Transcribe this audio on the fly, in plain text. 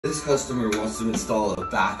This customer wants to install a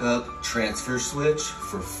backup transfer switch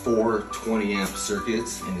for 4 20-amp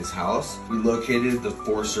circuits in his house. We located the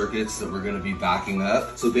 4 circuits that we're going to be backing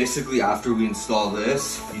up. So basically after we install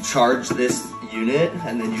this, you charge this unit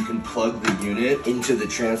and then you can plug the unit into the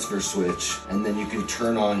transfer switch and then you can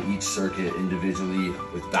turn on each circuit individually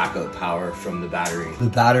with backup power from the battery. The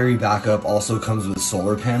battery backup also comes with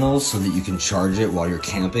solar panels so that you can charge it while you're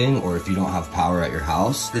camping or if you don't have power at your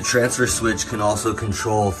house. The transfer switch can also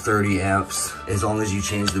control 30 amps as long as you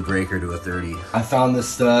change the breaker to a 30. I found the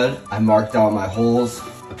stud, I marked out my holes,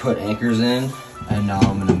 I put anchors in, and now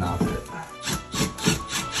I'm gonna mount it.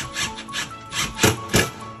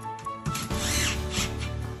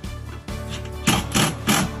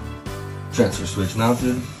 Transfer switch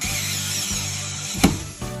mounted.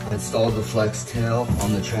 I installed the flex tail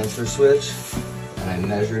on the transfer switch and I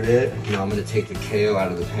measured it. Now I'm gonna take the KO out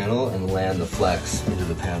of the panel and land the flex into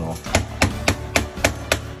the panel.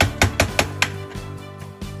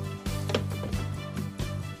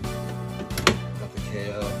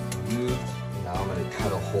 Now I'm going to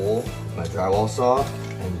cut a hole with my drywall saw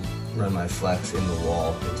and run my flex in the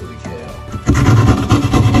wall into the KO.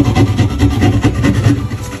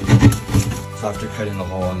 So after cutting the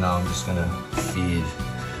hole, now I'm just going to feed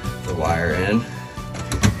the wire in.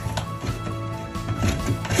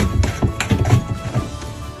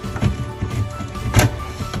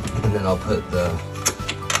 And then I'll put the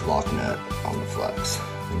lock nut on the flex.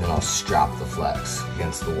 And then I'll strap the flex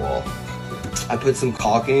against the wall. I put some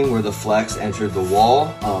caulking where the flex entered the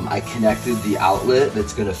wall. I connected the outlet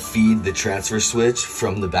that's gonna feed the transfer switch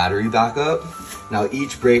from the battery backup. Now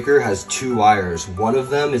each breaker has 2 wires. One of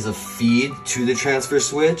them is a feed to the transfer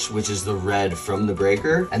switch, which is the red from the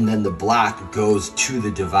breaker, and then the black goes to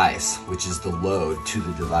the device, which is the load to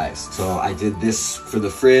the device. So I did this for the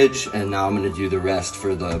fridge, and now I'm gonna do the rest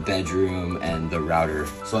for the bedroom and the router.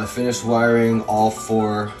 So I finished wiring all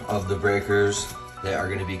 4 of the breakers. They are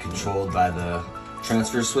going to be controlled by the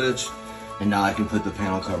transfer switch, and now I can put the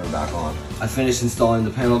panel cover back on. I finished installing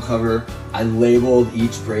the panel cover. I labeled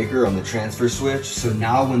each breaker on the transfer switch, so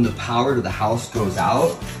now when the power to the house goes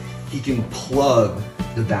out, he can plug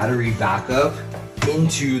the battery backup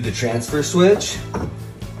into the transfer switch,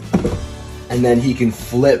 and then he can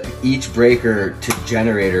flip each breaker to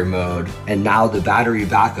generator mode, and now the battery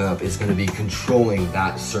backup is going to be controlling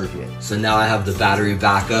that circuit. So now I have the battery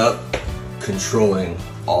backup controlling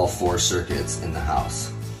all 4 circuits in the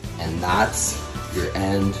house. And that's your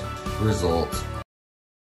end result